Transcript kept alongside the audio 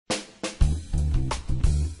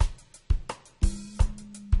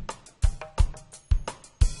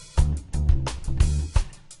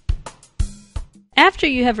After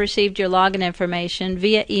you have received your login information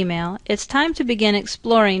via email, it's time to begin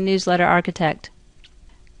exploring Newsletter Architect.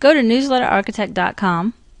 Go to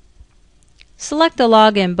newsletterarchitect.com. Select the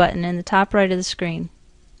Login button in the top right of the screen.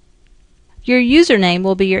 Your username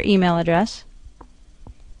will be your email address.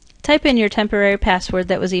 Type in your temporary password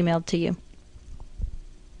that was emailed to you.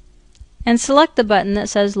 And select the button that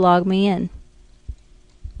says Log Me In.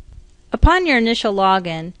 Upon your initial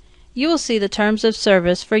login, you will see the Terms of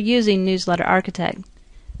Service for using Newsletter Architect.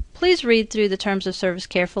 Please read through the Terms of Service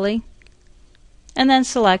carefully, and then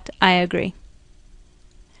select I agree.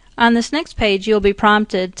 On this next page, you will be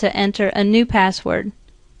prompted to enter a new password.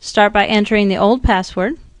 Start by entering the old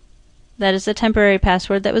password, that is the temporary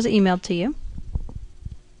password that was emailed to you,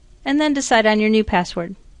 and then decide on your new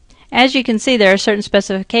password. As you can see, there are certain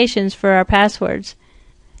specifications for our passwords.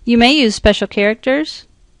 You may use special characters,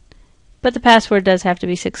 but the password does have to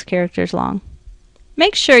be 6 characters long.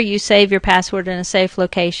 Make sure you save your password in a safe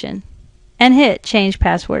location and hit Change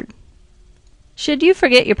Password. Should you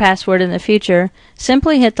forget your password in the future,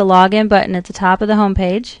 simply hit the Login button at the top of the home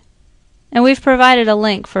page, and we've provided a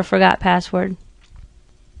link for Forgot Password.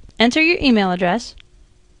 Enter your email address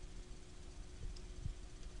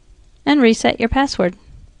and reset your password.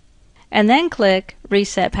 And then click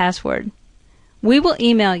Reset Password. We will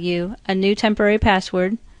email you a new temporary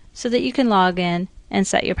password so that you can log in and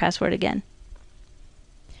set your password again.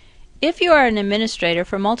 If you are an administrator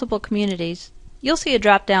for multiple communities, you'll see a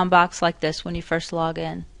drop-down box like this when you first log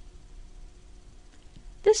in.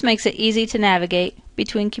 This makes it easy to navigate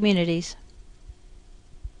between communities.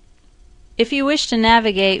 If you wish to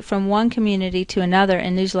navigate from one community to another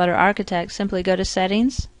in Newsletter Architect, simply go to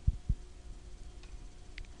Settings,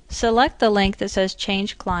 select the link that says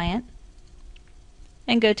Change Client,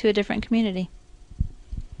 and go to a different community.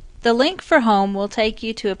 The link for Home will take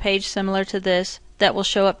you to a page similar to this that will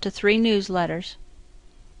show up to 3 newsletters.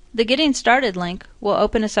 The Getting Started link will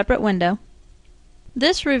open a separate window.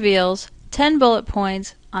 This reveals 10 bullet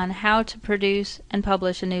points on how to produce and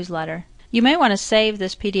publish a newsletter. You may want to save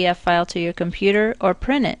this PDF file to your computer or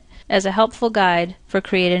print it as a helpful guide for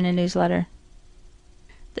creating a newsletter.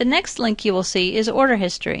 The next link you will see is Order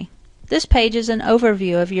History. This page is an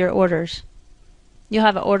overview of your orders. You'll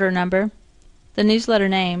have an order number, the newsletter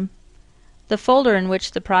name, the folder in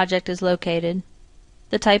which the project is located,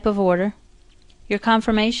 the type of order, your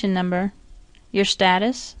confirmation number, your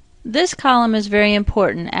status. This column is very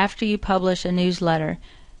important after you publish a newsletter.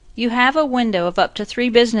 You have a window of up to 3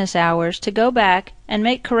 business hours to go back and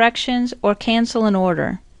make corrections or cancel an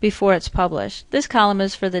order before it's published. This column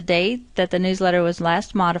is for the date that the newsletter was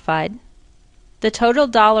last modified, the total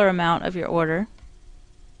dollar amount of your order,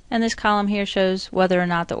 and this column here shows whether or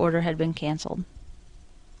not the order had been canceled.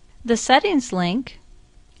 The Settings link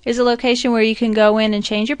is a location where you can go in and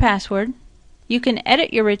change your password. You can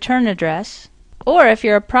edit your return address, or if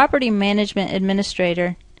you're a property management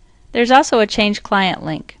administrator, there's also a Change Client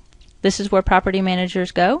link. This is where property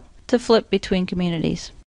managers go to flip between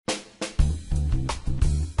communities.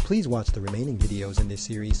 Please watch the remaining videos in this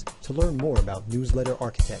series to learn more about Newsletter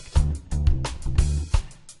Architect.